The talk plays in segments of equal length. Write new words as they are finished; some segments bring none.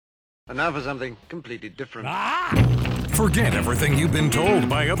And now for something completely different. Forget everything you've been told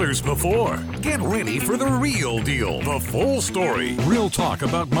by others before. Get ready for the real deal, the full story. Real talk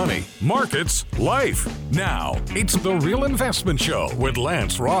about money, markets, life. Now, it's The Real Investment Show with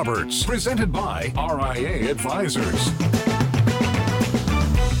Lance Roberts, presented by RIA Advisors.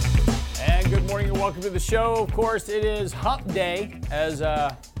 And good morning and welcome to the show. Of course, it is Hump Day as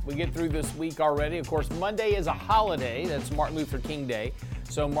we get through this week already. Of course, Monday is a holiday. That's Martin Luther King Day.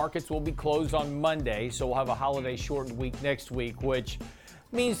 So markets will be closed on Monday, so we'll have a holiday shortened week next week, which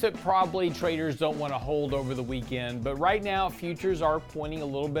means that probably traders don't want to hold over the weekend. But right now, futures are pointing a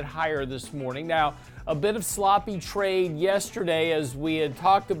little bit higher this morning. Now, a bit of sloppy trade yesterday, as we had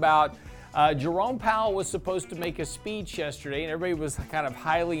talked about. Jerome Powell was supposed to make a speech yesterday, and everybody was kind of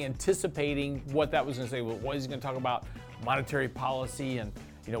highly anticipating what that was going to say. Well, what is he going to talk about? Monetary policy, and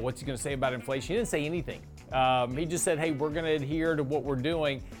what's he going to say about inflation? He didn't say anything. He just said, hey, we're going to adhere to what we're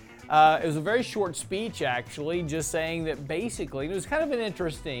doing. It was a very short speech, actually, just saying that basically, it was kind of an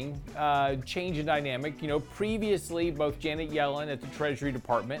interesting change in dynamic. Previously, both Janet Yellen at the Treasury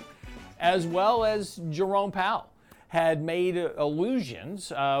Department, as well as Jerome Powell, had made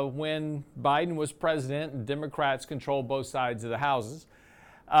allusions when Biden was president and Democrats controlled both sides of the houses,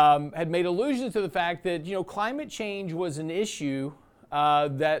 had made allusions to the fact that, climate change was an issue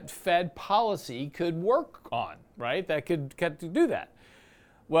that Fed policy could work on, right? That could do that.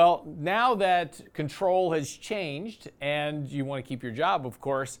 Well, now that control has changed and you want to keep your job, of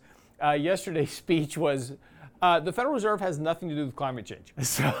course, yesterday's speech was the Federal Reserve has nothing to do with climate change.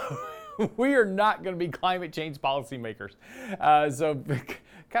 So we are not going to be climate change policymakers. So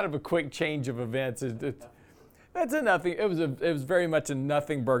kind of a quick change of events. That's a nothing. It was very much a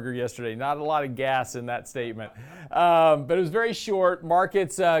nothing burger yesterday. Not a lot of gas in that statement, but it was very short.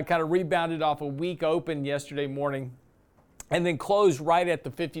 Markets kind of rebounded off a weak open yesterday morning, and then closed right at the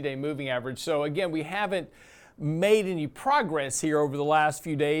 50-day moving average. So again, we haven't made any progress here over the last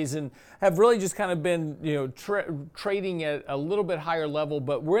few days, and have really just kind of been trading at a little bit higher level.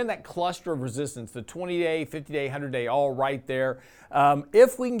 But we're in that cluster of resistance: the 20-day, 50-day, 100-day, all right there.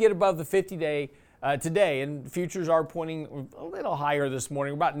 If we can get above the 50-day. Today, and futures are pointing a little higher this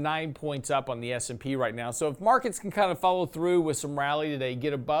morning. We're about 9 points up on the S&P right now. So if markets can kind of follow through with some rally today,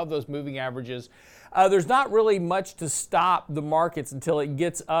 get above those moving averages, there's not really much to stop the markets until it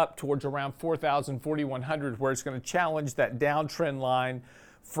gets up towards around 4,000, 4,100, where it's going to challenge that downtrend line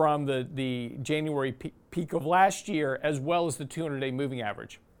from the January peak of last year, as well as the 200-day moving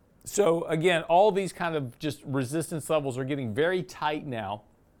average. So again, all these kind of just resistance levels are getting very tight now.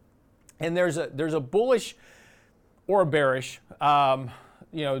 And there's a bullish or a bearish,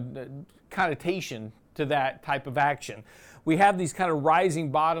 connotation to that type of action. We have these kind of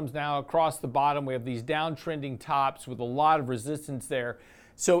rising bottoms now across the bottom. We have these downtrending tops with a lot of resistance there.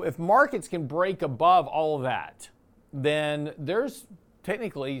 So if markets can break above all of that, then there's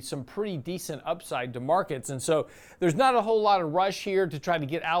technically some pretty decent upside to markets. And so there's not a whole lot of rush here to try to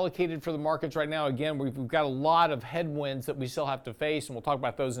get allocated for the markets right now. Again, we've got a lot of headwinds that we still have to face, and we'll talk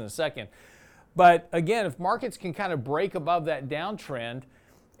about those in a second. But again, if markets can kind of break above that downtrend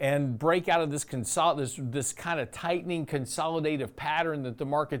and break out of this kind of tightening consolidative pattern that the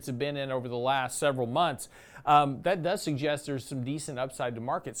markets have been in over the last several months, that does suggest there's some decent upside to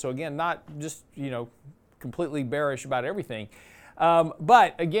markets. So again, not just completely bearish about everything.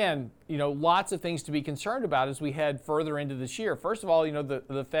 But again, lots of things to be concerned about as we head further into this year. First of all,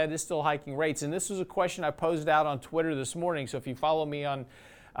 the Fed is still hiking rates. And this was a question I posed out on Twitter this morning. So if you follow me on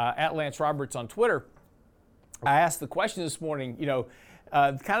at Lance Roberts on Twitter, I asked the question this morning,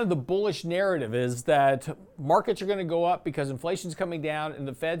 kind of the bullish narrative is that markets are going to go up because inflation's coming down and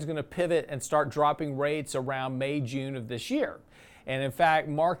the Fed's going to pivot and start dropping rates around May, June of this year. And in fact,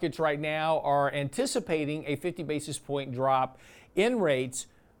 markets right now are anticipating a 50 basis point drop in rates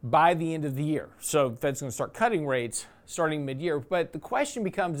by the end of the year. So the Fed's going to start cutting rates starting mid-year. But the question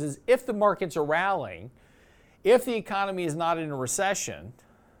becomes is if the markets are rallying, if the economy is not in a recession,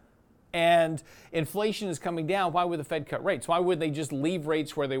 and inflation is coming down, why would the Fed cut rates? Why would they just leave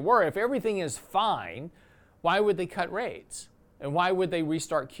rates where they were? If everything is fine, why would they cut rates? And why would they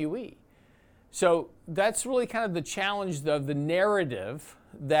restart QE? So that's really kind of the challenge of the narrative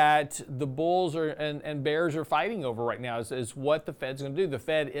that the bulls and bears are fighting over right now is what the Fed's going to do. The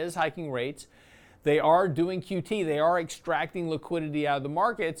Fed is hiking rates. They are doing QT. They are extracting liquidity out of the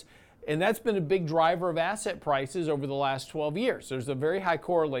markets. And that's been a big driver of asset prices over the last 12 years. There's a very high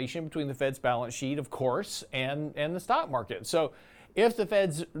correlation between the Fed's balance sheet, of course, and the stock market. So if the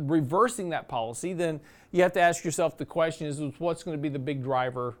Fed's reversing that policy, then you have to ask yourself the question is what's going to be the big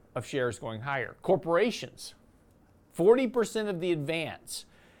driver of shares going higher? Corporations. 40% of the advance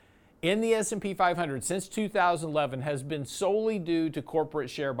in the S&P 500 since 2011 has been solely due to corporate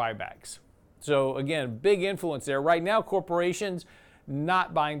share buybacks. So again, big influence there. Right now, corporations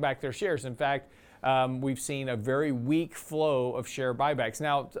not buying back their shares. In fact, we've seen a very weak flow of share buybacks.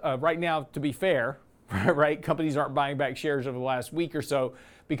 Now, right now, to be fair, right, companies aren't buying back shares over the last week or so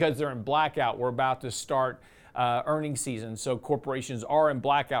because they're in blackout. We're about to start earnings season, so corporations are in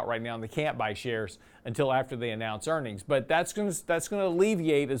blackout right now and they can't buy shares until after they announce earnings. But that's going to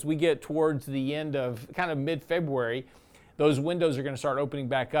alleviate as we get towards the end of kind of mid-February. Those windows are going to start opening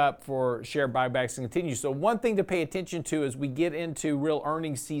back up for share buybacks to continue. So one thing to pay attention to as we get into real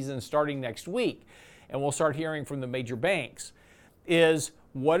earnings season starting next week, and we'll start hearing from the major banks, is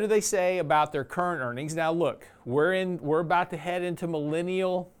what do they say about their current earnings? Now look, we're about to head into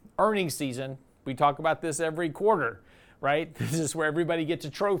millennial earnings season. We talk about this every quarter, right? This is where everybody gets a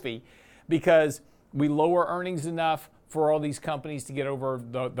trophy because we lower earnings enough for all these companies to get over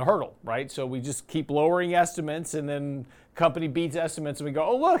the hurdle, right? So we just keep lowering estimates, and then company beats estimates and we go,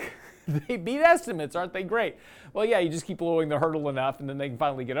 oh look, they beat estimates, aren't they great? Well, yeah, you just keep lowering the hurdle enough and then they can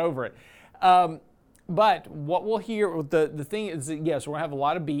finally get over it. But what we'll hear, the thing is that yes, we're gonna have a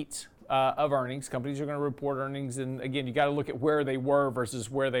lot of beats of earnings. Companies are gonna report earnings, and again, you gotta look at where they were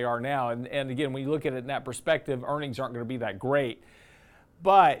versus where they are now. And again, when you look at it in that perspective, earnings aren't gonna be that great.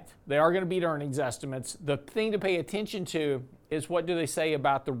 But they are going to beat earnings estimates. The thing to pay attention to is what do they say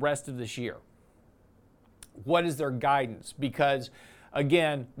about the rest of this year? What is their guidance? Because,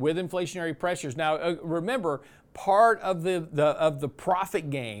 again, with inflationary pressures, now remember, part of the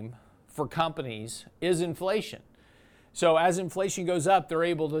profit game for companies is inflation. So as inflation goes up, they're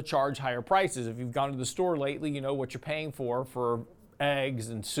able to charge higher prices. If you've gone to the store lately, you know what you're paying for eggs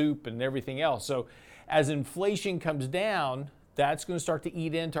and soup and everything else. So as inflation comes down, that's going to start to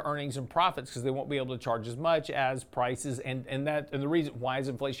eat into earnings and profits because they won't be able to charge as much as prices. And the reason why is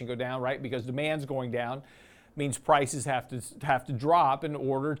inflation go down, right? Because demand's going down means prices have to drop in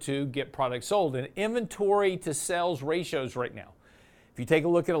order to get products sold. And inventory to sales ratios right now, if you take a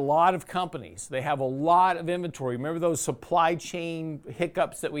look at a lot of companies, they have a lot of inventory. Remember those supply chain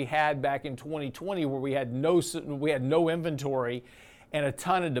hiccups that we had back in 2020 where we had no inventory and a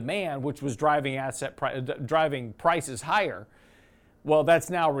ton of demand, which was driving prices higher. Well, that's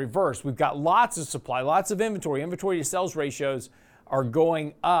now reversed. We've got lots of supply, lots of inventory. Inventory to sales ratios are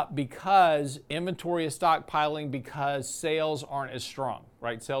going up because inventory is stockpiling because sales aren't as strong,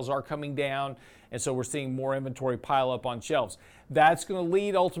 right? Sales are coming down, and so we're seeing more inventory pile up on shelves. That's going to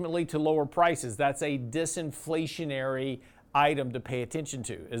lead ultimately to lower prices. That's a disinflationary item to pay attention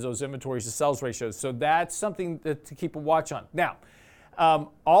to, is those inventories to sales ratios. So that's something to keep a watch on. Now,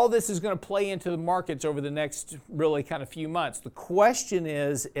 all this is going to play into the markets over the next really kind of few months. The question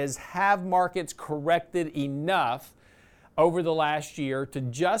is have markets corrected enough over the last year to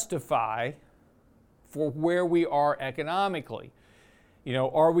justify for where we are economically? You know,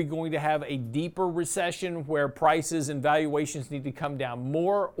 are we going to have a deeper recession where prices and valuations need to come down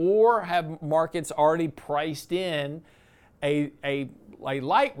more, or have markets already priced in a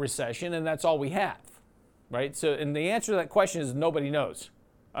light recession and that's all we have? Right? So, and the answer to that question is nobody knows,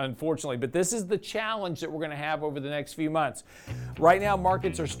 unfortunately. But this is the challenge that we're going to have over the next few months. Right now,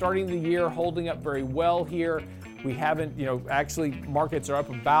 markets are starting the year holding up very well here. We haven't, actually markets are up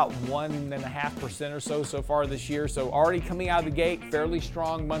about 1.5% or so far this year. So already coming out of the gate, fairly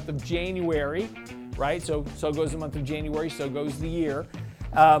strong month of January, right? So goes the month of January, so goes the year.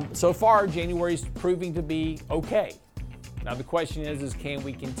 So far, January is proving to be okay. Now the question is can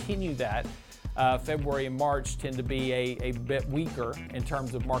we continue that? February and March tend to be a bit weaker in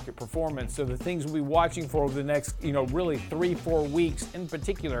terms of market performance. So the things we'll be watching for over the next, really 3-4 weeks in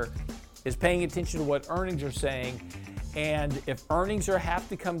particular is paying attention to what earnings are saying. And if earnings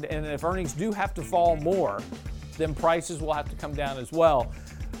if earnings do have to fall more, then prices will have to come down as well.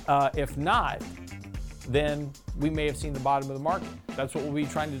 If not, then we may have seen the bottom of the market. That's what we'll be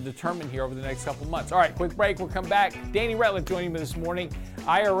trying to determine here over the next couple of months. All right, quick break. We'll come back. Danny Retliff joining me this morning.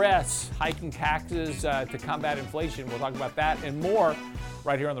 IRS hiking taxes to combat inflation. We'll talk about that and more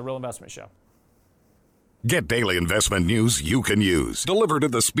right here on The Real Investment Show. Get daily investment news you can use, delivered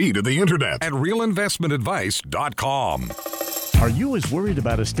at the speed of the internet at realinvestmentadvice.com. Are you as worried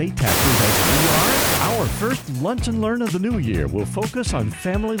about estate taxes as we are? Our first Lunch and Learn of the new year will focus on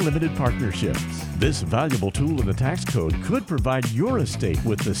family limited partnerships. This valuable tool in the tax code could provide your estate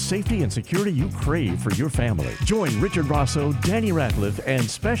with the safety and security you crave for your family. Join Richard Rosso, Danny Ratliff, and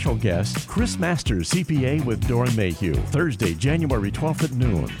special guest Chris Masters, CPA with Doran Mayhew, Thursday, January 12th at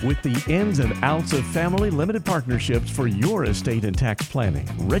noon, with the ins and outs of family limited partnerships for your estate and tax planning.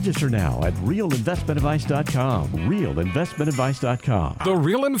 Register now at realinvestmentadvice.com. Realinvestmentadvice.com. advice.com. The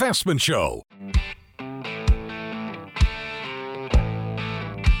Real Investment Show.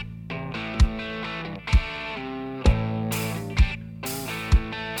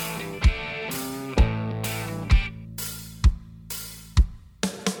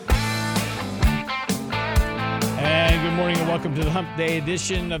 Good morning and welcome to the Hump Day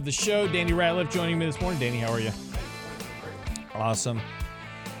edition of the show. Danny Ratliff joining me this morning. Danny, how are you? Awesome.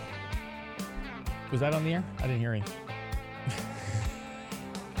 Was that on the air? I didn't hear him.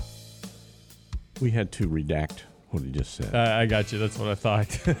 We had to redact what he just said. I got you. That's what I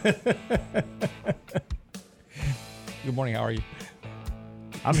thought. Good morning. How are you?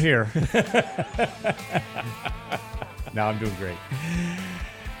 I'm here. No, I'm doing great.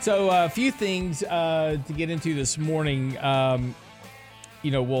 So a few things to get into this morning.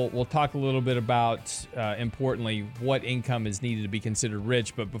 We'll talk a little bit about, importantly, what income is needed to be considered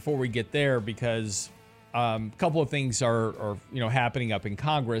rich. But before we get there, because a couple of things are happening up in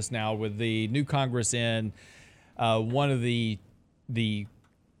Congress now with the new Congress in. One of the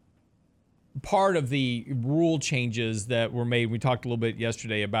part of the rule changes that were made, we talked a little bit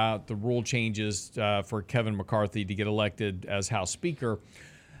yesterday about the rule changes for Kevin McCarthy to get elected as House Speaker.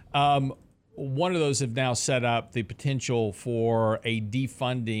 One of those have now set up the potential for a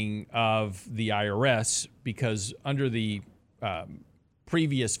defunding of the IRS because under the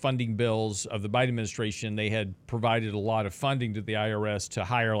previous funding bills of the Biden administration, they had provided a lot of funding to the IRS to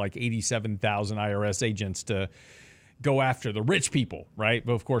hire like 87,000 IRS agents to go after the rich people, right?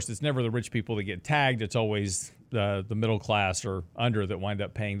 But of course, it's never the rich people that get tagged. It's always the middle class or under that wind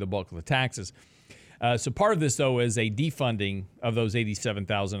up paying the bulk of the taxes. So part of this, though, is a defunding of those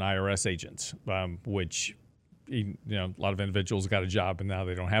 87,000 IRS agents, which, a lot of individuals got a job and now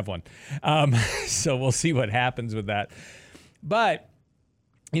they don't have one. So we'll see what happens with that. But,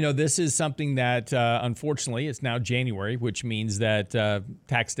 this is something that, unfortunately, it's now January, which means that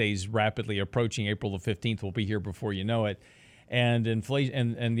tax day is rapidly approaching. April the 15th will be here before you know it. And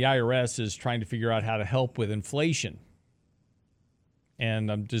inflation and the IRS is trying to figure out how to help with inflation.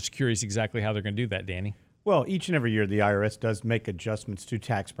 And I'm just curious exactly how they're going to do that, Danny. Well, each and every year, the IRS does make adjustments to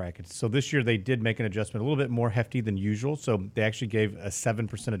tax brackets. So this year, they did make an adjustment a little bit more hefty than usual. So they actually gave a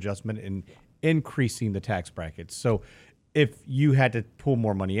 7% adjustment in increasing the tax brackets. So if you had to pull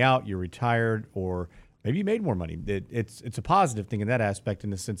more money out, you're retired, or maybe you made more money, it's a positive thing in that aspect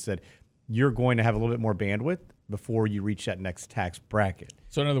in the sense that you're going to have a little bit more bandwidth before you reach that next tax bracket.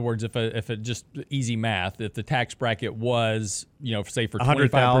 So in other words, if it just easy math, if the tax bracket was, say for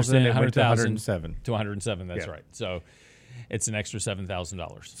 100,000, 25%, it went to 107. To 107, that's Yeah. right. So it's an extra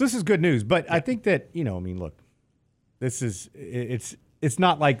 $7,000. So this is good news, but I think that, look, this is, it's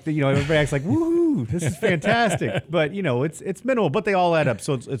not like, everybody acts like, woohoo, this is fantastic. But, it's minimal, but they all add up.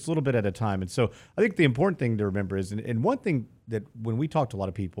 So it's a little bit at a time. And so I think the important thing to remember is, and one thing that when we talk to a lot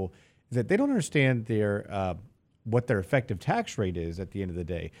of people, is that they don't understand what their effective tax rate is at the end of the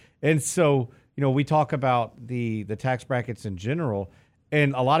day. And so, we talk about the tax brackets in general,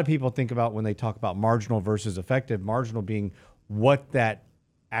 and a lot of people think about when they talk about marginal versus effective, marginal being what that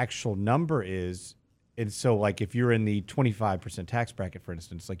actual number is. And so, like, if you're in the 25% tax bracket, for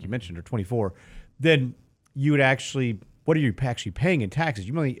instance, like you mentioned, or 24, then you would actually, what are you actually paying in taxes?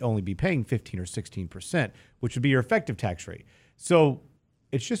 You might only be paying 15 or 16%, which would be your effective tax rate. So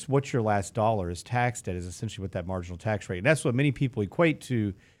it's just what your last dollar is taxed at is essentially what that marginal tax rate. And that's what many people equate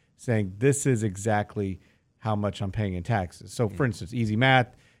to saying this is exactly how much I'm paying in taxes. So for instance, easy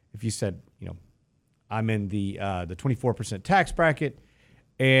math, if you said, I'm in the 24% tax bracket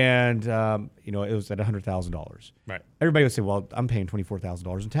and, it was at $100,000. Right. Everybody would say, well, I'm paying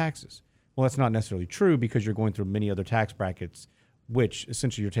 $24,000 in taxes. Well, that's not necessarily true because you're going through many other tax brackets, which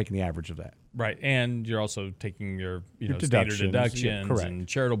essentially you're taking the average of that. Right, and you're also taking your standard deductions, deductions yeah, and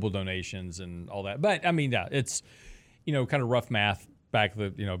charitable donations and all that. But I mean, yeah, it's kind of rough math. Back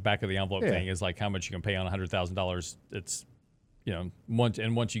of the envelope thing is like how much you can pay on $100,000. It's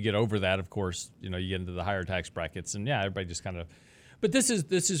once you get over that, of course, you get into the higher tax brackets, and everybody just kind of. But this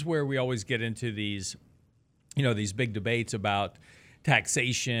is where we always get into these big debates about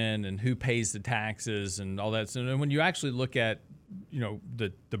taxation and who pays the taxes and all that. So when you actually look at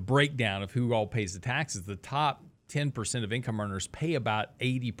the breakdown of who all pays the taxes, the top 10% of income earners pay about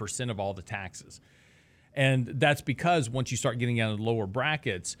 80% of all the taxes. And that's because once you start getting down to the lower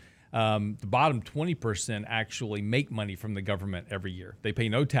brackets, the bottom 20% actually make money from the government every year. They pay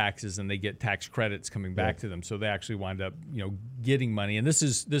no taxes and they get tax credits coming back to them. So they actually wind up, getting money. And this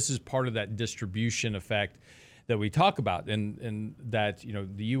is part of that distribution effect that we talk about. And that,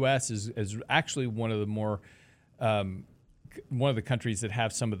 the U.S. is actually one of the more one of the countries that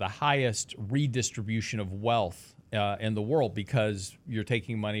have some of the highest redistribution of wealth in the world because you're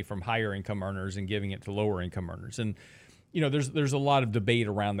taking money from higher income earners and giving it to lower income earners. And there's a lot of debate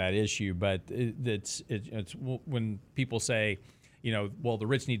around that issue, but it's when people say, well, the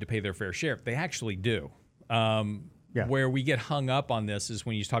rich need to pay their fair share. They actually do. Where we get hung up on this is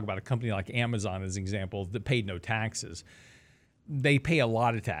when you talk about a company like Amazon as an example that paid no taxes. They pay a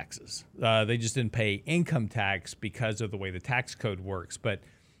lot of taxes. They just didn't pay income tax because of the way the tax code works. But,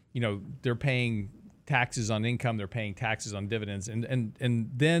 they're paying taxes on income. They're paying taxes on dividends. And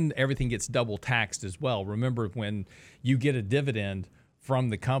then everything gets double taxed as well. Remember, when you get a dividend from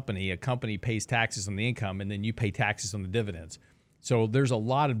the company, a company pays taxes on the income, and then you pay taxes on the dividends. So there's a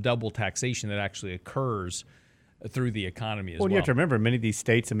lot of double taxation that actually occurs through the economy as well. Well, you have to remember, many of these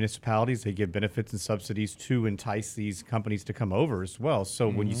states and municipalities, they give benefits and subsidies to entice these companies to come over as well. So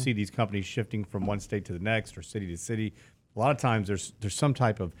when you see these companies shifting from one state to the next or city to city, a lot of times there's some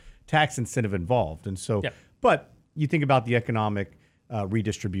type of tax incentive involved. And so, but you think about the economic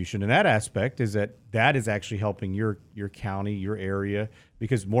redistribution, and that aspect is that is actually helping your county, your area,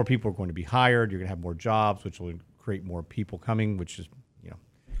 because more people are going to be hired. You're going to have more jobs, which will create more people coming, which is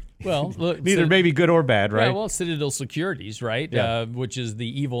well, look, neither maybe good or bad, right? Yeah, well, Citadel Securities, right, Yeah. Which is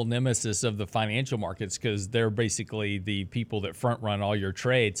the evil nemesis of the financial markets because they're basically the people that front run all your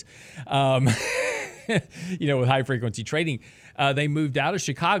trades. With high frequency trading, they moved out of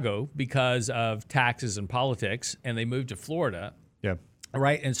Chicago because of taxes and politics, and they moved to Florida. Yeah.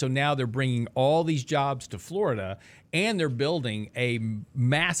 Right. And so now they're bringing all these jobs to Florida, and they're building a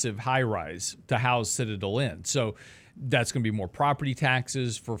massive high rise to house Citadel in. So that's going to be more property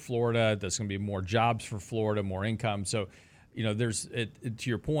taxes for Florida. That's going to be more jobs for Florida, more income. So, there's to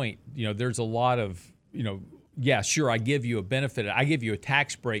your point, there's a lot of, yeah, sure, I give you a benefit. I give you a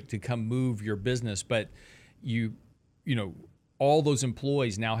tax break to come move your business. But all those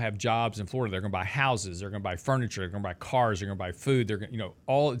employees now have jobs in Florida. They're going to buy houses. They're going to buy furniture. They're going to buy cars. They're going to buy food. They're going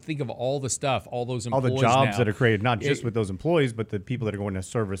to, think of all the stuff, all those employees, all the jobs now that are created, not just with those employees, but the people that are going to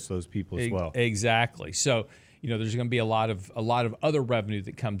service those people as well. Exactly. So, there's going to be a lot of other revenue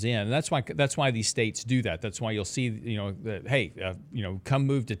that comes in, and that's why these states do that. That's why you'll see, that, hey, come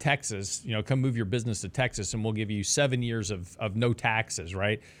move to Texas, come move your business to Texas, and we'll give you 7 years of no taxes.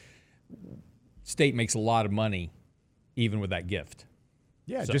 Right? State makes a lot of money, even with that gift.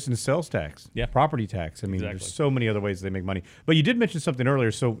 Yeah, just in sales tax, property tax. I mean, Exactly. There's so many other ways they make money. But you did mention something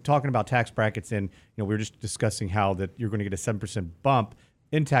earlier. So talking about tax brackets, and we were just discussing how that you're going to get a 7% bump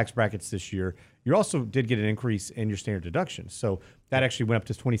in tax brackets this year. You also did get an increase in your standard deduction. So that actually went up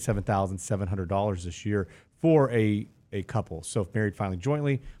to $27,700 this year for a couple. So if married filing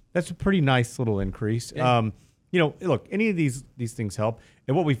jointly, that's a pretty nice little increase. Yeah. Look, any of these things help.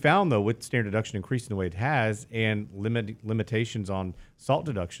 And what we found, though, with standard deduction increasing the way it has and limitations on SALT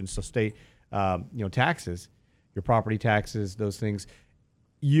deductions, so state taxes, your property taxes, those things,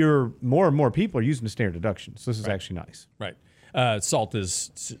 more and more people are using the standard deduction. So this is actually nice. Right. SALT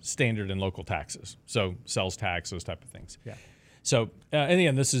is standard and local taxes, so sales tax, those type of things. Yeah. So, and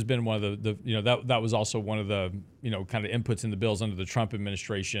again, this has been one of the that was also one of the kind of inputs in the bills under the Trump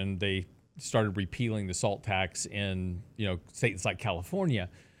administration. They started repealing the SALT tax in states like California,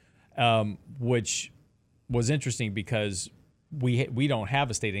 which was interesting because we don't have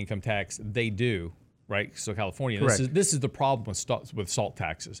a state income tax. They do, right? So California. Correct. This is the problem with SALT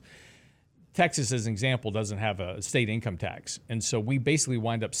taxes. Texas, as an example, doesn't have a state income tax. And so we basically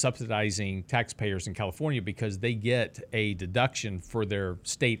wind up subsidizing taxpayers in California because they get a deduction for their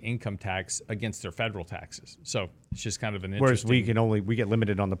state income tax against their federal taxes. So it's just kind of an interesting... Whereas we get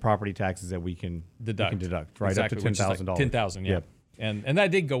limited on the property taxes that we can deduct, right? Exactly, up to $10,000. Like $10,000, yeah. Yep. And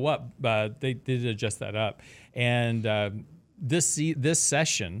that did go up. They did adjust that up. And this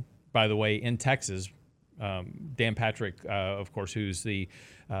session, by the way, in Texas, Dan Patrick, of course, who's the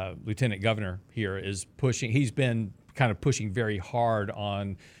lieutenant governor here, is pushing. He's been kind of pushing very hard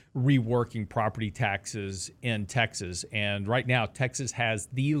on reworking property taxes in Texas. And right now, Texas has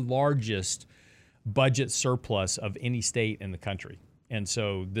the largest budget surplus of any state in the country. And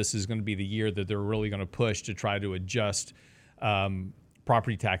so this is going to be the year that they're really going to push to try to adjust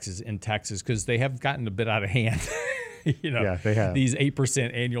property taxes in Texas because they have gotten a bit out of hand. Yeah, they have. These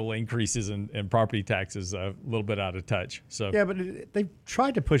 8% annual increases in property taxes a little bit out of touch. So yeah, but they've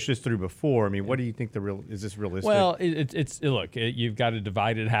tried to push this through before. I mean, what do you think is this realistic? Well, you've got a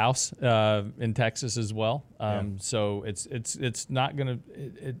divided house in Texas as well. So it's not going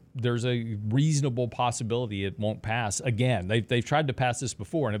to. There's a reasonable possibility it won't pass again. They've tried to pass this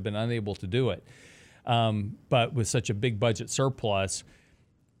before and have been unable to do it. But with such a big budget surplus,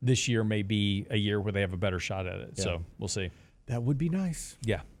 this year may be a year where they have a better shot at it. Yeah. So we'll see. That would be nice.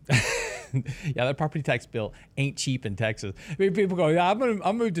 Yeah. Yeah, that property tax bill ain't cheap in Texas. I mean, people go, yeah,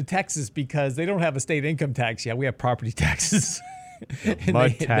 I'm moved to Texas because they don't have a state income tax. Yeah, we have property taxes.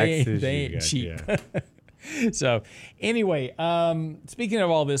 Mud taxes. They ain't cheap. Yeah. So anyway, speaking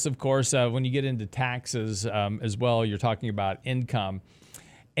of all this, of course, when you get into taxes as well, you're talking about income.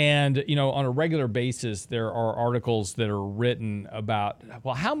 And, on a regular basis, there are articles that are written about,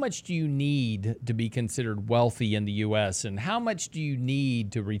 well, how much do you need to be considered wealthy in the U.S. and how much do you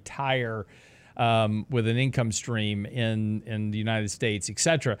need to retire with an income stream in the United States, et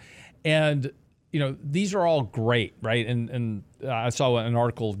cetera. And, these are all great, right? And I saw an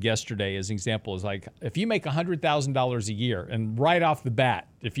article yesterday as an example is like, if you make $100,000 a year, and right off the bat,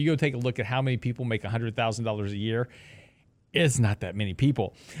 if you go take a look at how many people make $100,000 a year, it's not that many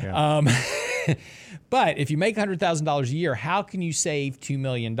people. Yeah. But if you make $100,000 a year, how can you save $2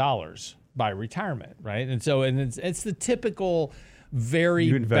 million by retirement, right? And so it's the typical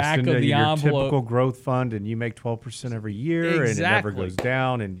very back of the envelope. Typical growth fund, and you make 12% every year, and it never goes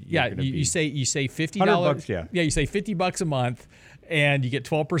down. And you say $50. $100, yeah, you say $50 a month, and you get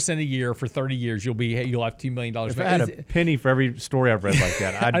 12% a year for 30 years. You'll have $2 million. If I had a penny for every story I've read like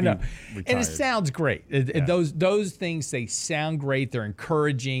that, I'd be retired. And it sounds great. Those things, they sound great. They're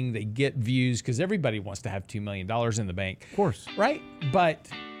encouraging. They get views because everybody wants to have $2 million in the bank. Of course, right? But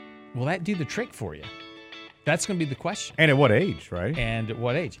will that do the trick for you? That's going to be the question. And at what age, right? And at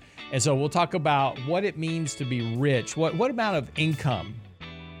what age? And so we'll talk about what it means to be rich. What amount of income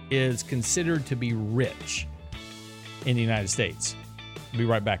is considered to be rich in the United States? We'll be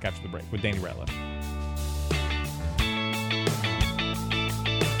right back after the break with Danny Ratliff.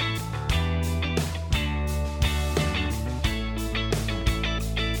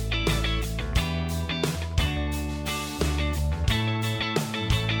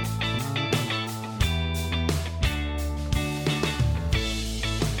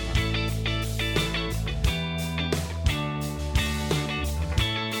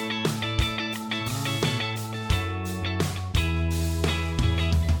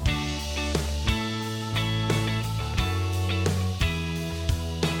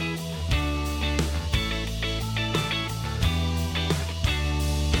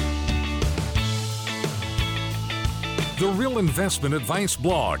 The Real Investment Advice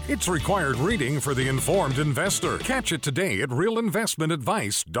blog. It's required reading for the informed investor. Catch it today at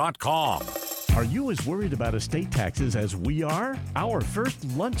realinvestmentadvice.com. Are you as worried about estate taxes as we are? Our first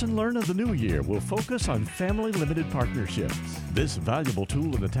Lunch and Learn of the new year will focus on family limited partnerships. This valuable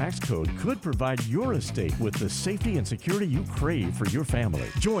tool in the tax code could provide your estate with the safety and security you crave for your family.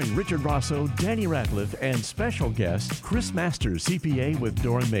 Join Richard Rosso, Danny Ratliff, and special guest Chris Masters, CPA with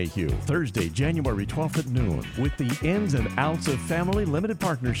Doran Mayhew, Thursday, January 12th at noon, with the ins and outs of family limited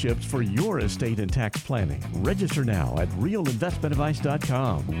partnerships for your estate and tax planning. Register now at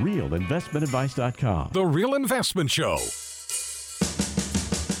realinvestmentadvice.com. realinvestmentadvice.com. The Real Investment Show.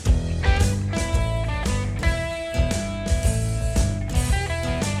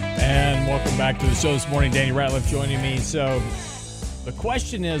 And welcome back to the show this morning. Danny Ratliff joining me. So the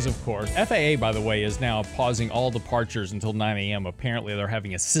question is, of course, FAA, by the way, is now pausing all departures until 9 a.m. Apparently, they're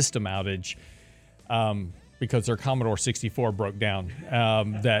having a system outage because their Commodore 64 broke down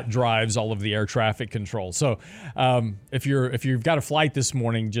that drives all of the air traffic control. So if you've got a flight this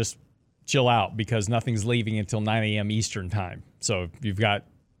morning, just chill out because nothing's leaving until 9 a.m. Eastern time. So you've got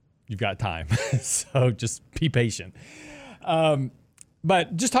time. So just be patient.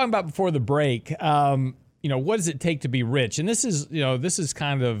 But just talking about before the break, what does it take to be rich? And this is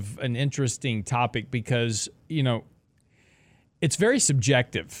kind of an interesting topic because, it's very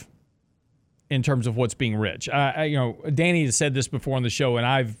subjective in terms of what's being rich. Danny has said this before on the show, and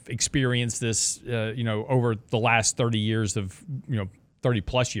I've experienced this, over the last 30 years of, 30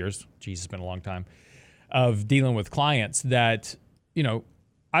 plus years, geez, it's been a long time, of dealing with clients that,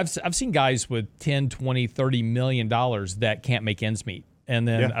 I've seen guys with 10, 20, 30 million dollars that can't make ends meet. And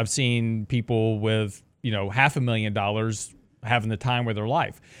then I've seen people with, $500,000 having the time of their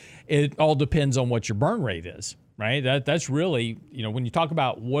life. It all depends on what your burn rate is, right? That's really, when you talk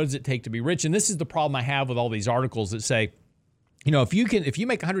about what does it take to be rich, and this is the problem I have with all these articles that say, if you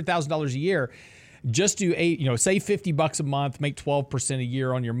make $100,000 a year, just do save $50 a month, make 12% a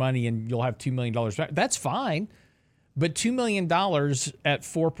year on your money, and you'll have $2 million back. That's fine. But $2 million at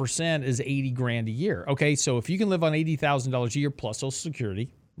 4% is $80,000 a year. Okay, so if you can live on $80,000 a year plus Social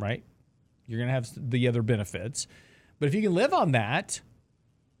Security, right? You're going to have the other benefits. But if you can live on that,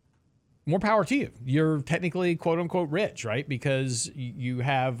 more power to you. You're technically, quote unquote, rich, right? Because you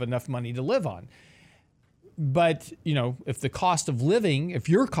have enough money to live on. But, if the cost of living, if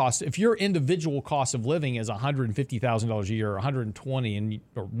your individual cost of living is $150,000 a year or $120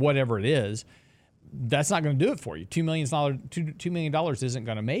 or whatever it is, that's not going to do it for you. $2 million isn't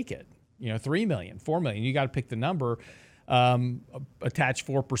going to make it. $3 million, $4 million, you got to pick the number, attach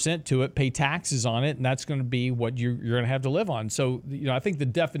 4% to it, pay taxes on it, and that's going to be what you're going to have to live on. So, I think the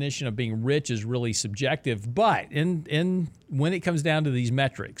definition of being rich is really subjective. But when it comes down to these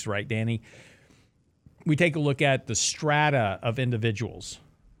metrics, right, Danny, we take a look at the strata of individuals.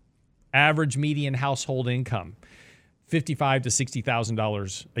 Average median household income, $55,000 to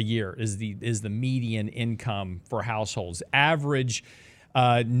 $60,000 a year is the median income for households. Average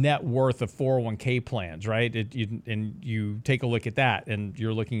net worth of 401k plans, right? And you take a look at that, and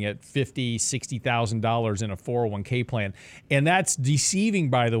you're looking at $50,000, $60,000 in a 401k plan, and that's deceiving,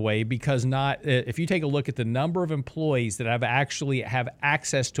 by the way, because if you take a look at the number of employees that have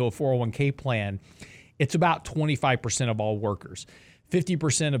access to a 401k plan, it's about 25% of all workers.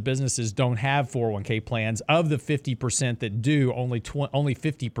 50% of businesses don't have 401k plans. Of the 50% that do, only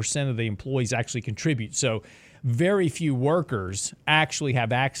 50% of the employees actually contribute. So very few workers actually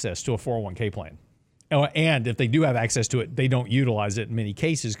have access to a 401k plan. And if they do have access to it, they don't utilize it in many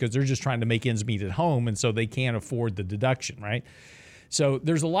cases because they're just trying to make ends meet at home, and so they can't afford the deduction, right? So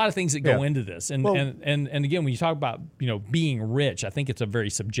there's a lot of things that go into this. And again, when you talk about, being rich, I think it's a very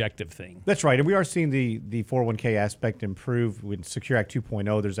subjective thing. That's right. And we are seeing the 401k aspect improve with Secure Act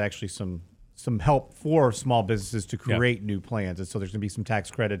 2.0. There's actually some help for small businesses to create new plans. And so there's going to be some tax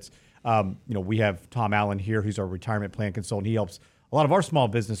credits. We have Tom Allen here, who's our retirement plan consultant. He helps a lot of our small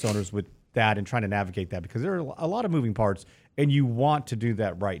business owners with that and trying to navigate that because there are a lot of moving parts, and you want to do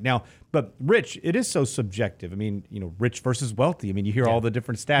that right. Now, but rich, it is so subjective. I mean, rich versus wealthy. I mean, you hear all the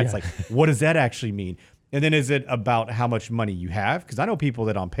different stats, like what does that actually mean? And then is it about how much money you have? Because I know people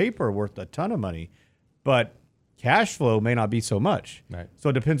that on paper are worth a ton of money, but cash flow may not be so much. Right.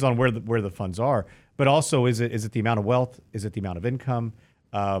 So it depends on where the funds are. But also, is it the amount of wealth? Is it the amount of income?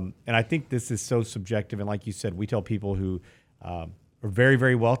 And I think this is so subjective. And like you said, we tell people who are very,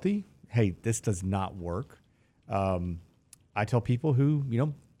 very wealthy, hey, this does not work. I tell people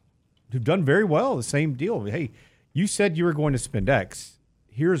who've done very well, the same deal. Hey, you said you were going to spend X.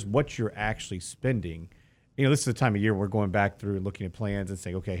 Here's what you're actually spending. This is the time of year we're going back through and looking at plans and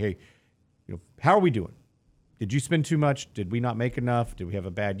saying, okay, hey, how are we doing? Did you spend too much? Did we not make enough? Did we have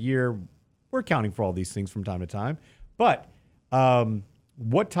a bad year? We're accounting for all these things from time to time. But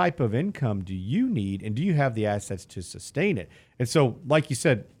what type of income do you need, and do you have the assets to sustain it? And so, like you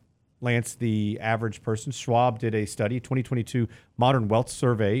said, Lance, the average person, Schwab did a study, 2022 Modern Wealth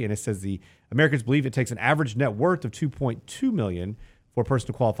Survey, and it says the Americans believe it takes an average net worth of $2.2 million for a person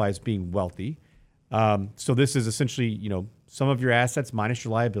to qualify as being wealthy. So this is essentially, some of your assets minus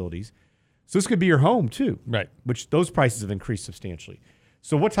your liabilities. So this could be your home too, right? Which those prices have increased substantially.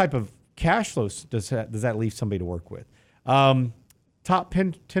 So what type of cash flows does that leave somebody to work with? Top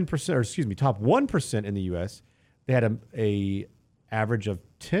 10%, or excuse me, top 1% in the U.S., they had a average of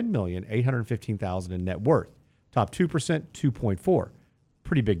 $10,815,000 in net worth. Top 2%, 2.4.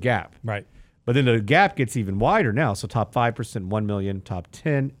 Pretty big gap. Right. But then the gap gets even wider now. So top 5%, 1 million. Top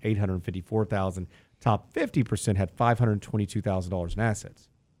 10, 854,000. Top 50% had $522,000 in assets.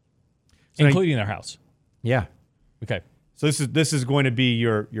 So including their house. Yeah. Okay. So this is going to be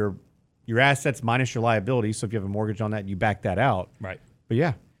your assets minus your liabilities. So if you have a mortgage on that, you back that out. Right. But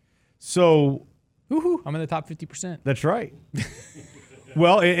yeah. So woohoo, I'm in the top 50%. That's right.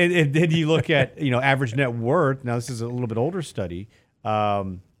 Well, and then you look at, average net worth. Now, this is a little bit older study.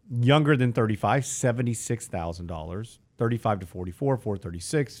 Younger than 35, $76,000. 35 to 44,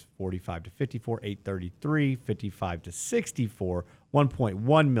 436. 45 to 54, 833. 55 to 64,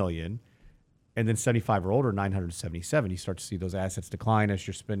 1.1 million. And then 75 or older, 977. You start to see those assets decline as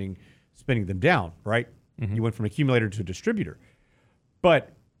you're spending them down, right? Mm-hmm. You went from accumulator to distributor.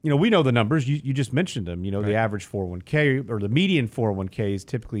 But we know the numbers. You just mentioned them. Right. The average 401k or the median 401k is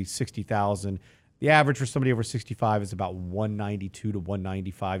typically $60,000. The average for somebody over 65 is about 192 to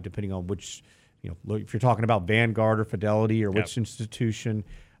 195, depending on which, if you're talking about Vanguard or Fidelity or which institution.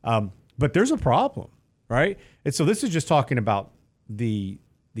 But there's a problem, right? And so this is just talking about the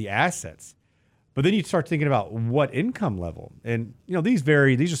assets. But then you start thinking about what income level. And, these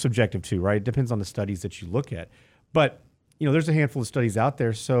vary. These are subjective too, right? It depends on the studies that you look at. But there's a handful of studies out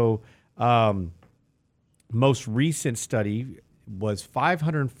there. So most recent study was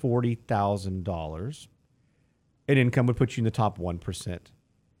 $540,000 in income would put you in the top 1%.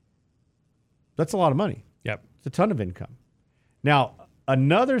 That's a lot of money. Yep. It's a ton of income. Now,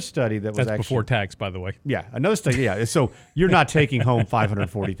 Another study that was That's actually before tax, by the way. Yeah, another study. Yeah, so you're not taking home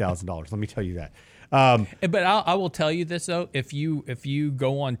 $540,000. Let me tell you that. But I will tell you this though: if you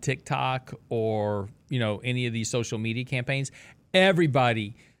go on TikTok or any of these social media campaigns,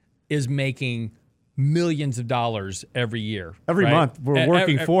 everybody is making millions of dollars every year. Every right? month, we're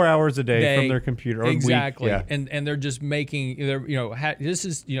working 4 hours a day from their computer. Or Exactly, week. Yeah. and they're just making. This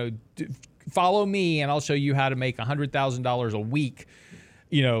is follow me, and I'll show you how to make $100,000 a week.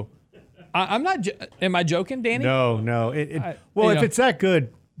 I'm not. Am I joking, Danny? No. If it's that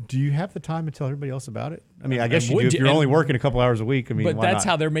good, do you have the time to tell everybody else about it? I mean, I guess you do if you're only working a couple hours a week. I mean, but why that's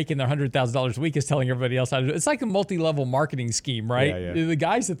not? how they're making their $100,000 a week, is telling everybody else how to do it. It's like a multi-level marketing scheme, right? Yeah. The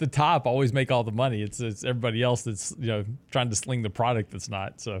guys at the top always make all the money. It's everybody else that's trying to sling the product that's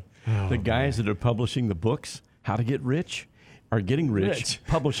not. So the guys that are publishing the books, How to Get Rich, are getting rich.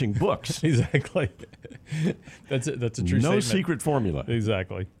 Publishing books. Exactly. That's a true statement. No secret formula.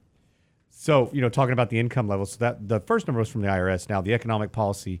 Exactly. So, talking about the income level, so that the first number was from the IRS. Now, the Economic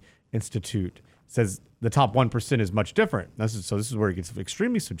Policy Institute says the top 1% is much different. This is where it gets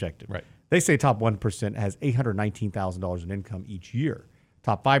extremely subjective. Right. They say top 1% has $819,000 in income each year.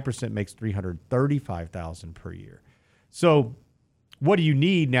 Top 5% makes $335,000 per year. So, what do you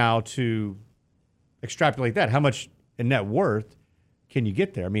need now to extrapolate that? How much in net worth can you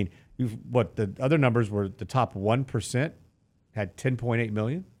get there? I mean, the other numbers were the top 1% had $10.8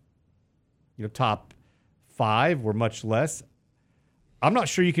 million. Top 5 were much less. I'm not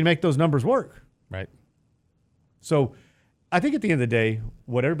sure you can make those numbers work. Right. So I think at the end of the day,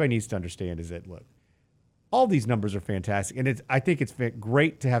 what everybody needs to understand is that, look, all these numbers are fantastic. And I think it's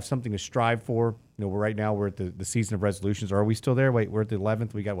great to have something to strive for. Right now we're at the season of resolutions. Or are we still there? Wait, we're at the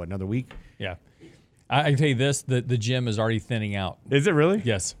 11th. We got, another week? Yeah. I can tell you this, the gym is already thinning out. Is it really?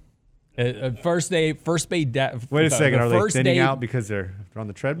 Yes. First day. Wait a second. Are they thinning out because they're on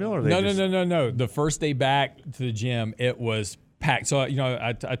the treadmill? Or are they No. The first day back to the gym, it was packed. So,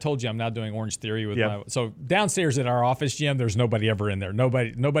 I told you I'm now doing Orange Theory with so downstairs at our office gym, there's nobody ever in there.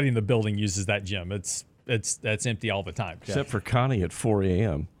 Nobody in the building uses that gym. That's empty all the time. Except for Connie at 4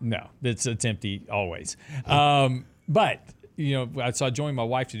 a.m. No, it's empty always. But so I joined my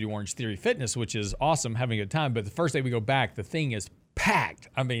wife to do Orange Theory Fitness, which is awesome, having a good time. But the first day we go back, the thing is packed.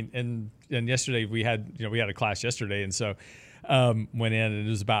 I mean, and yesterday we had a class yesterday, and so went in, and it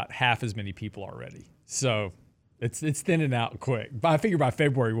was about half as many people already. So it's thinning out quick. But I figure by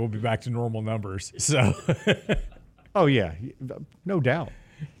February we'll be back to normal numbers. So oh yeah, no doubt.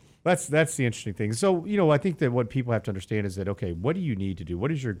 That's the interesting thing. So I think that what people have to understand is that, okay, what do you need to do?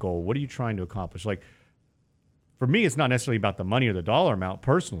 What is your goal? What are you trying to accomplish? Like, for me, it's not necessarily about the money or the dollar amount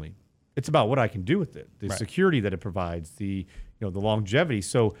personally. It's about what I can do with it, the security that it provides, the longevity.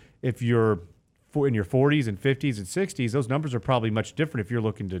 So if you're in your 40s and 50s and 60s, those numbers are probably much different if you're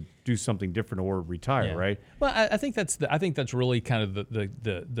looking to do something different or retire, right? Well, I think that's really kind of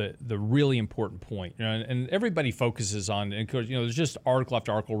the really important point. And everybody focuses on, and there's just article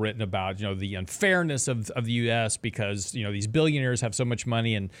after article written about the unfairness of the U.S. because these billionaires have so much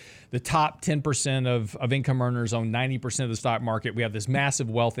money, and the top 10% of income earners own 90% of the stock market. We have this massive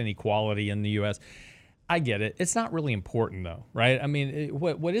wealth inequality in the U.S. I get it. It's not really important though, right? I mean,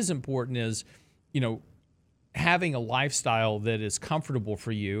 what is important is having a lifestyle that is comfortable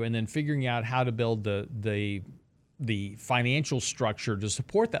for you, and then figuring out how to build the financial structure to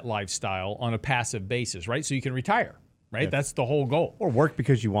support that lifestyle on a passive basis, right? So you can retire, right? Yeah. That's the whole goal. Or work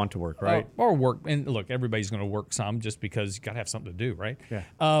because you want to work, right? Or work. And look, everybody's going to work some just because you got to have something to do, right? Yeah.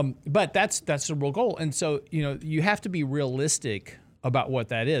 But that's the real goal. And so, you have to be realistic about what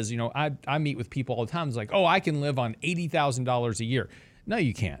that is. I meet with people all the time. It's like, oh, I can live on $80,000 a year. No,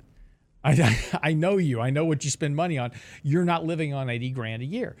 you can't. I know you. I know what you spend money on. You're not living on $80,000 a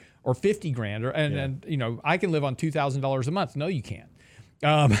year or $50,000, and I can live on $2,000 a month. No, you can't.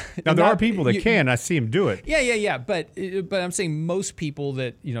 Now there are people that can. I see them do it. Yeah. But I'm saying most people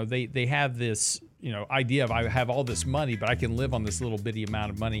that they have this idea of, I have all this money, but I can live on this little bitty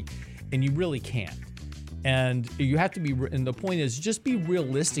amount of money, and you really can't. And you have to be, and the point is, just be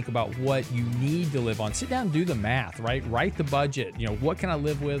realistic about what you need to live on. Sit down and do the math, right? Write the budget. What can I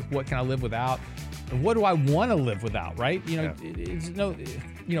live with? What can I live without? And what do I want to live without, right?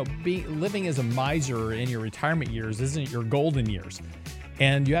 Living as a miser in your retirement years isn't your golden years.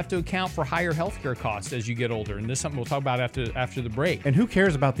 And you have to account for higher healthcare costs as you get older. And this is something we'll talk about after the break. And who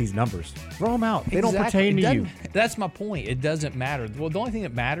cares about these numbers? Throw them out. They don't pertain to you. That's my point. It doesn't matter. Well, the only thing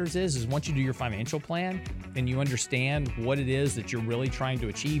that matters is once you do your financial plan and you understand what it is that you're really trying to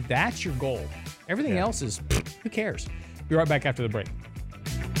achieve, that's your goal. Everything else is, who cares? Be right back after the break.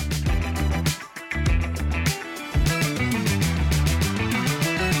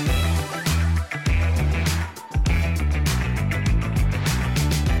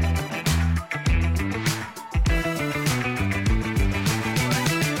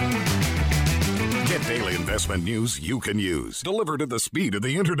 investment news you can use. Delivered at the speed of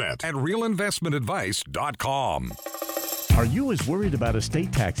the internet at realinvestmentadvice.com. Are you as worried about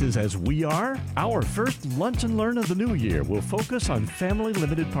estate taxes as we are? Our first Lunch and Learn of the new year will focus on family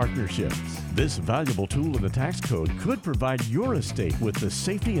limited partnerships. This valuable tool in the tax code could provide your estate with the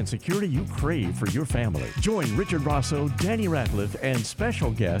safety and security you crave for your family. Join Richard Rosso, Danny Ratliff, and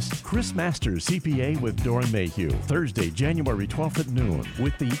special guest Chris Masters, CPA with Doran Mayhew, Thursday, January 12th at noon,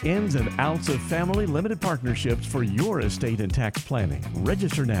 with the ins and outs of family limited partnerships for your estate and tax planning.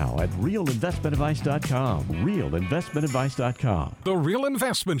 Register now at realinvestmentadvice.com. realinvestmentadvice.com. The Real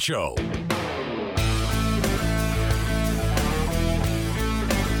Investment Show.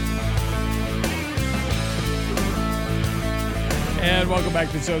 And welcome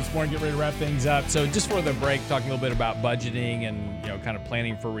back to the show this morning. Get ready to wrap things up. So just for the break, talking a little bit about budgeting and kind of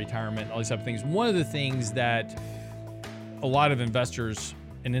planning for retirement, all these type of things. One of the things that a lot of investors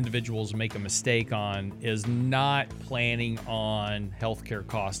and individuals make a mistake on is not planning on healthcare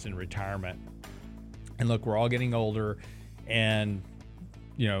costs in retirement. And look, we're all getting older, and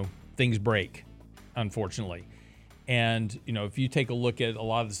things break, unfortunately. And if you take a look at a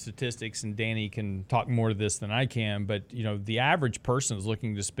lot of the statistics, and Danny can talk more to this than I can, but the average person is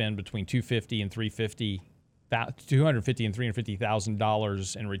looking to spend between $250,000 and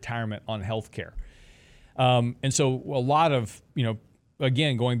 $350,000 in retirement on healthcare. And so a lot of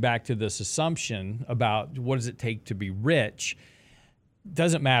again, going back to this assumption about what does it take to be rich.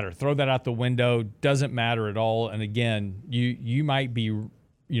 Doesn't matter. Throw that out the window. Doesn't matter at all. And again, you might be,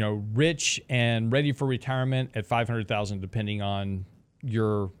 rich and ready for retirement at $500,000, depending on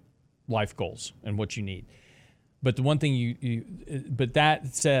your life goals and what you need. But the one thing but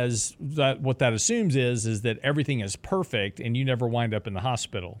that says that what that assumes is that everything is perfect and you never wind up in the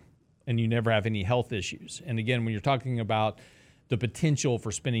hospital and you never have any health issues. And again, when you're talking about the potential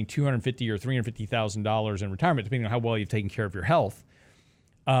for spending $250,000 or $350,000 in retirement, depending on how well you've taken care of your health,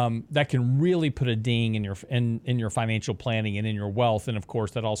 that can really put a ding in your financial planning and in your wealth. And of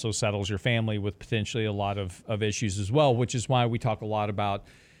course, that also settles your family with potentially a lot of issues as well, which is why we talk a lot about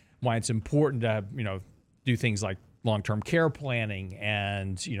why it's important to, do things like long-term care planning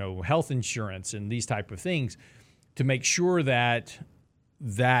and, health insurance and these type of things to make sure that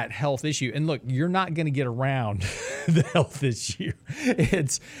health issue. And look, you're not going to get around the health issue.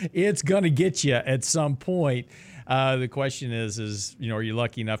 It's going to get you at some point. The question is, are you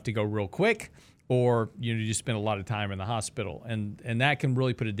lucky enough to go real quick, or you spend a lot of time in the hospital, and that can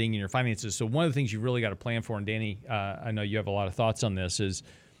really put a ding in your finances. So one of the things you really got to plan for, and Danny, I know you have a lot of thoughts on this, is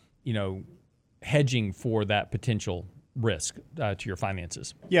hedging for that potential risk to your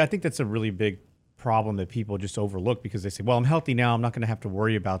finances. Yeah, I think that's a really big problem that people just overlook because they say, well, I'm healthy now, I'm not going to have to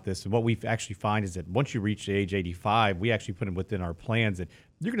worry about this. And what we actually find is that once you reach age 85, we actually put it within our plans that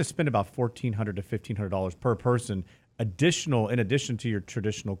you're going to spend about $1,400 to $1,500 per person in addition to your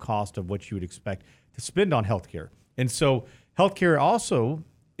traditional cost of what you would expect to spend on healthcare. And so healthcare also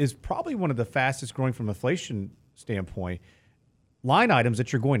is probably one of the fastest growing from inflation standpoint line items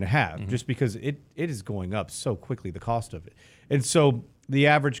that you're going to have, just because it is going up so quickly, the cost of it. And so the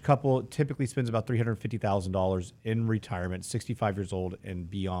average couple typically spends about $350,000 in retirement, 65 years old and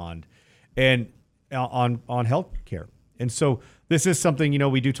beyond, and on health care. And so this is something,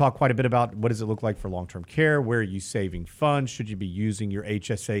 we do talk quite a bit about. What does it look like for long-term care? Where are you saving funds? Should you be using your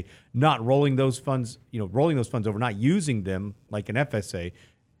HSA, not rolling those funds over, not using them like an FSA?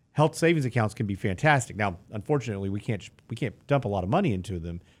 Health savings accounts can be fantastic. Now, unfortunately, we can't dump a lot of money into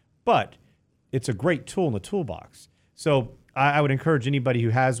them, but it's a great tool in the toolbox. So I would encourage anybody who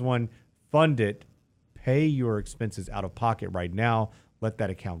has one, fund it, pay your expenses out of pocket right now, let that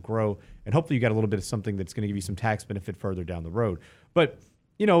account grow, and hopefully you got a little bit of something that's going to give you some tax benefit further down the road. But,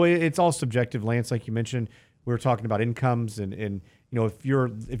 it's all subjective, Lance, like you mentioned. We were talking about incomes and if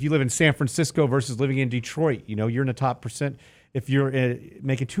you live in San Francisco versus living in Detroit, you're in the top percent. If you're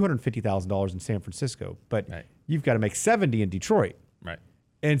making $250,000 in San Francisco, but you've got to make $70 in Detroit. Right.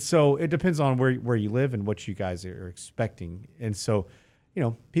 And so it depends on where you live and what you guys are expecting. And so,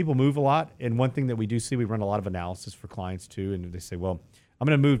 people move a lot. And one thing that we do see, we run a lot of analysis for clients too. And they say, well, I'm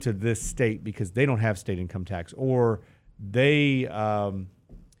going to move to this state because they don't have state income tax, or they,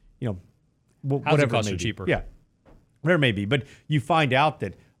 whatever costs it may are be. cheaper. Yeah, whatever it may be. But you find out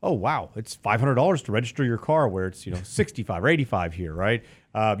that, oh, wow, it's $500 to register your car where it's, 65 or 85 here, right?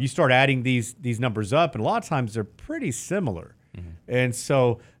 You start adding these numbers up, and a lot of times they're pretty similar. Mm-hmm. And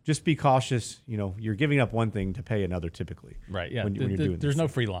so just be cautious. You're giving up one thing to pay another typically. Right. Yeah. When you're doing there's this. no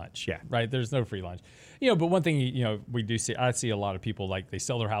free lunch. Yeah. Right. There's no free lunch. But one thing, we do see, I see a lot of people like they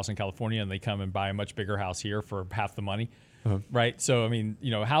sell their house in California and they come and buy a much bigger house here for half the money. Right. So,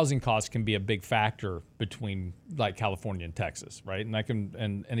 housing costs can be a big factor between like California and Texas. Right.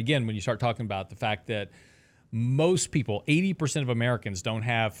 And again, when you start talking about the fact that most people, 80% of Americans don't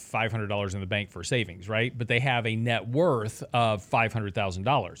have $500 in the bank for savings, right? But they have a net worth of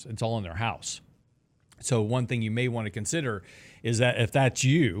 $500,000. It's all in their house. So one thing you may want to consider is that if that's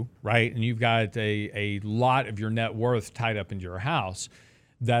you, right, and you've got a lot of your net worth tied up into your house,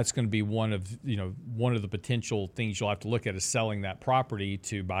 that's going to be one of the potential things you'll have to look at is selling that property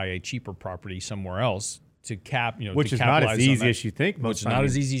to buy a cheaper property somewhere else to which to is not as easy that, as you think. Which is not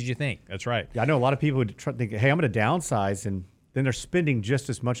as easy as you think. That's right. Yeah, I know a lot of people would think, hey, I'm going to downsize, and then they're spending just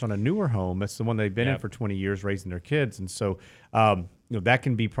as much on a newer home. That's the one they've been in for 20 years raising their kids. And so, that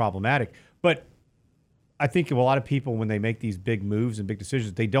can be problematic. But I think a lot of people, when they make these big moves and big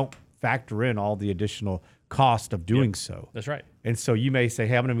decisions, they don't factor in all the additional cost of doing so. That's right. And so you may say,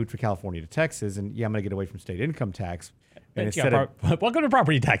 hey, I'm going to move from California to Texas, and I'm going to get away from state income tax. And instead of welcome to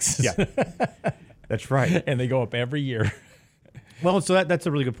property taxes. Yeah, that's right. And they go up every year. Well, so that's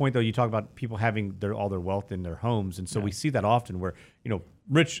a really good point, though. You talk about people having all their wealth in their homes, and so we see that often. Where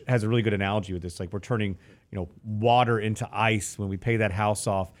Rich has a really good analogy with this. Like we're turning water into ice when we pay that house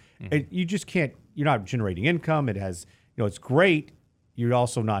off. And you just can't. You're not generating income. It has it's great. You're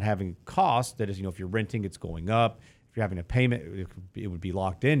also not having costs. That is, if you're renting, it's going up. If you're having a payment, it would be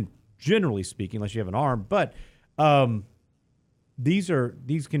locked in. Generally speaking, unless you have an arm, but.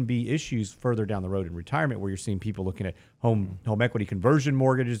 These can be issues further down the road in retirement, where you're seeing people looking at home equity conversion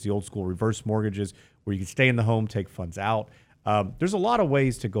mortgages, the old school reverse mortgages, where you can stay in the home, take funds out. There's a lot of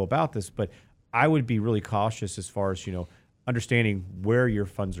ways to go about this, but I would be really cautious as far as understanding where your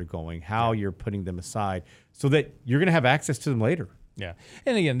funds are going, how you're putting them aside, so that you're going to have access to them later. Yeah,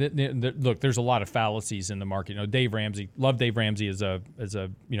 and again, look, there's a lot of fallacies in the market. Dave Ramsey, love Dave Ramsey as a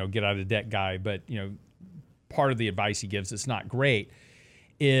get out of debt guy, but part of the advice he gives that's not great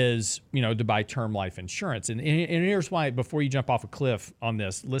is to buy term life insurance. And here's why, before you jump off a cliff on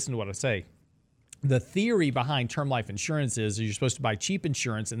this, listen to what I say. The theory behind term life insurance is you're supposed to buy cheap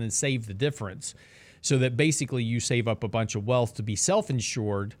insurance and then save the difference, so that basically you save up a bunch of wealth to be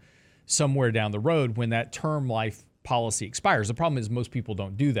self-insured somewhere down the road when that term life policy expires. The problem is most people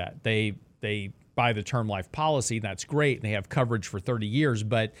don't do that. They buy the term life policy, that's great, and they have coverage for 30 years,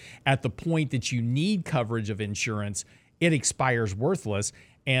 but at the point that you need coverage of insurance, it expires worthless,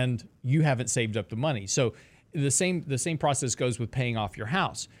 and you haven't saved up the money. So the same process goes with paying off your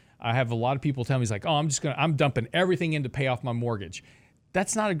house. I have a lot of people tell me, I'm dumping everything in to pay off my mortgage.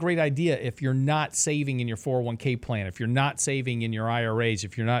 That's not a great idea if you're not saving in your 401k plan, if you're not saving in your IRAs,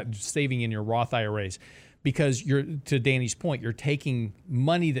 if you're not saving in your Roth IRAs. Because to Danny's point, you're taking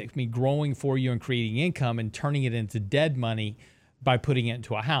money that can be growing for you and creating income and turning it into dead money by putting it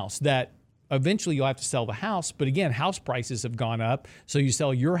into a house that eventually you'll have to sell the house. But again, house prices have gone up. So you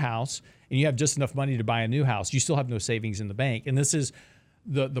sell your house and you have just enough money to buy a new house. You still have no savings in the bank. And this is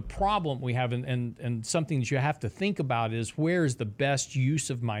the problem we have, and something that you have to think about is, where is the best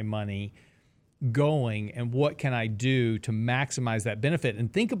use of my money going, and what can I do to maximize that benefit?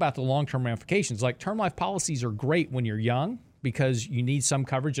 And think about the long-term ramifications. Like, term life policies are great when you're young because you need some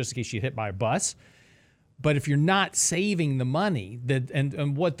coverage just in case you get hit by a bus. But if you're not saving the money,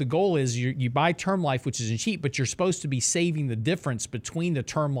 and what the goal is, you buy term life, which isn't cheap, but you're supposed to be saving the difference between the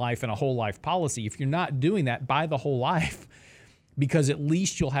term life and a whole life policy. If you're not doing that, buy the whole life, because at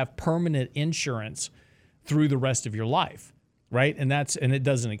least you'll have permanent insurance through the rest of your life. Right, and it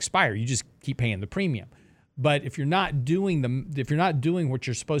doesn't expire. You just keep paying the premium. But if you're not doing what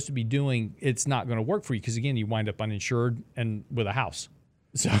you're supposed to be doing, it's not going to work for you, because again, you wind up uninsured and with a house.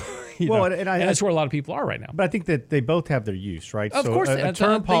 So, and that's where a lot of people are right now. But I think that they both have their use, right? Of course, a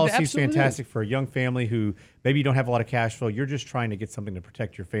term policy is fantastic for a young family who maybe you don't have a lot of cash flow. You're just trying to get something to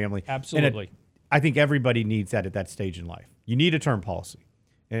protect your family. Absolutely. I think everybody needs that at that stage in life. You need a term policy,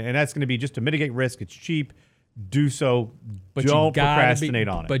 and that's going to be just to mitigate risk. It's cheap. Do so. But don't procrastinate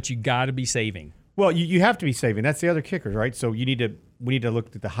on it. But you got to be saving. Well, you have to be saving. That's the other kicker, right? So we need to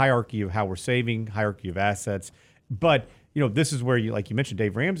look at the hierarchy of how we're saving, hierarchy of assets. But this is where like you mentioned,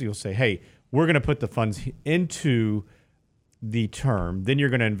 Dave Ramsey will say, "Hey, we're going to put the funds into the term. Then you're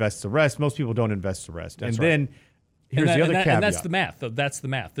going to invest the rest." Most people don't invest the rest, That's and right. then here's the other caveat. And that's the math. That's the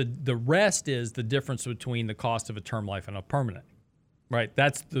math. The rest is the difference between the cost of a term life and a permanent. Right.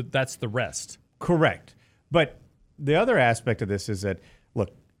 That's the rest. Correct. But the other aspect of this is that,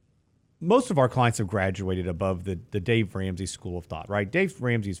 look, most of our clients have graduated above the Dave Ramsey school of thought, right? Dave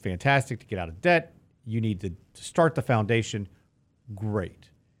Ramsey is fantastic to get out of debt. You need to start the foundation. Great.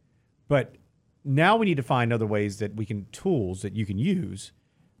 But now we need to find other ways that we can, tools that you can use,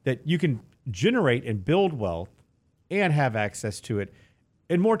 that you can generate and build wealth and have access to it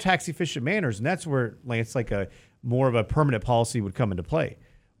in more tax efficient manners. And that's where, Lance, like more of a permanent policy would come into play,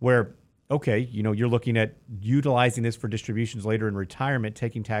 where, okay, you're looking at utilizing this for distributions later in retirement,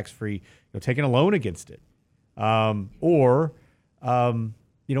 taking tax-free, taking a loan against it. Or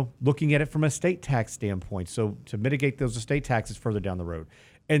looking at it from a state tax standpoint. So to mitigate those estate taxes further down the road.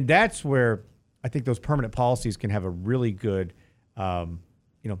 And that's where I think those permanent policies can have a really good,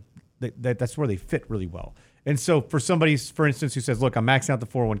 that's where they fit really well. And so for somebody, for instance, who says, look, I'm maxing out the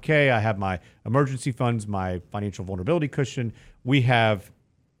 401k, I have my emergency funds, my financial vulnerability cushion, we have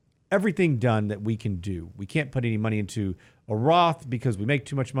everything done that we can do. We can't put any money into a Roth because we make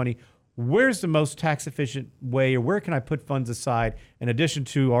too much money. Where's the most tax efficient way, or where can I put funds aside in addition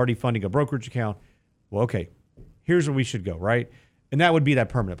to already funding a brokerage account? Well, okay, here's where we should go, right? And that would be that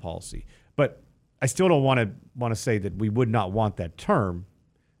permanent policy. But I still don't want to say that we would not want that term.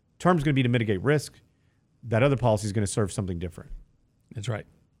 Term's going to be to mitigate risk. That other policy is going to serve something different. That's right.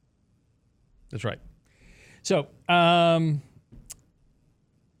 That's right. So, got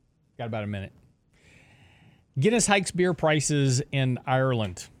about a minute. Guinness hikes beer prices in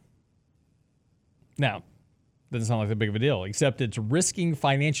Ireland. Now, doesn't sound like that big of a deal, except it's risking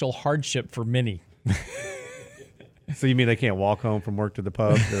financial hardship for many. So you mean they can't walk home from work to the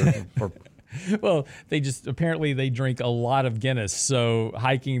pub? Or Well, they drink a lot of Guinness, so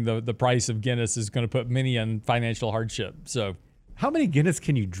hiking the price of Guinness is going to put many in financial hardship. So, how many Guinness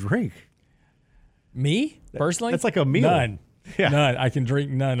can you drink? Me personally, that's like a meal. None. Yeah. None. I can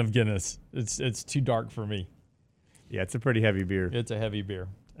drink none of Guinness. It's too dark for me. Yeah, it's a pretty heavy beer. It's a heavy beer,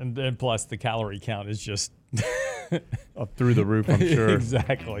 and plus the calorie count is just up through the roof, I'm sure.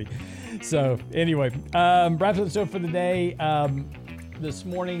 Exactly. So anyway, wraps up the show for the day. This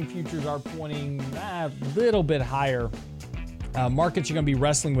morning, futures are pointing a little bit higher. Markets are going to be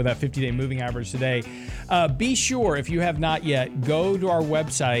wrestling with that 50-day moving average today. Be sure, if you have not yet, go to our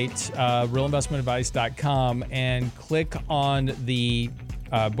website, realinvestmentadvice.com, and click on the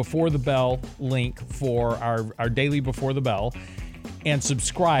Before the Bell link for our daily Before the Bell, and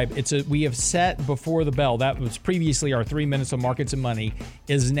subscribe. We have set Before the Bell. That was previously our 3 minutes of markets and money,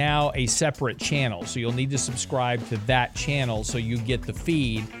 is now a separate channel. So you'll need to subscribe to that channel so you get the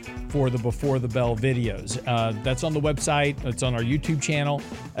feed for the Before the Bell videos. That's on the website. It's on our YouTube channel,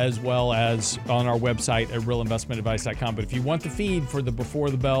 as well as on our website at realinvestmentadvice.com. But if you want the feed for the Before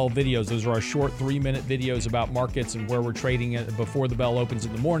the Bell videos, those are our short 3-minute videos about markets and where we're trading before the bell opens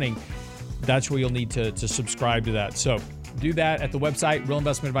in the morning. That's where you'll need to subscribe to that. So do that at the website,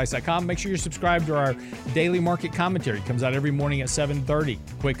 realinvestmentadvice.com. Make sure you're subscribed to our daily market commentary. It comes out every morning at 7:30.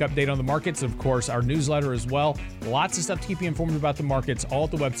 Quick update on the markets. Of course, our newsletter as well. Lots of stuff to keep you informed about the markets, all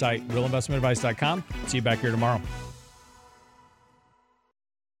at the website, realinvestmentadvice.com. See you back here tomorrow.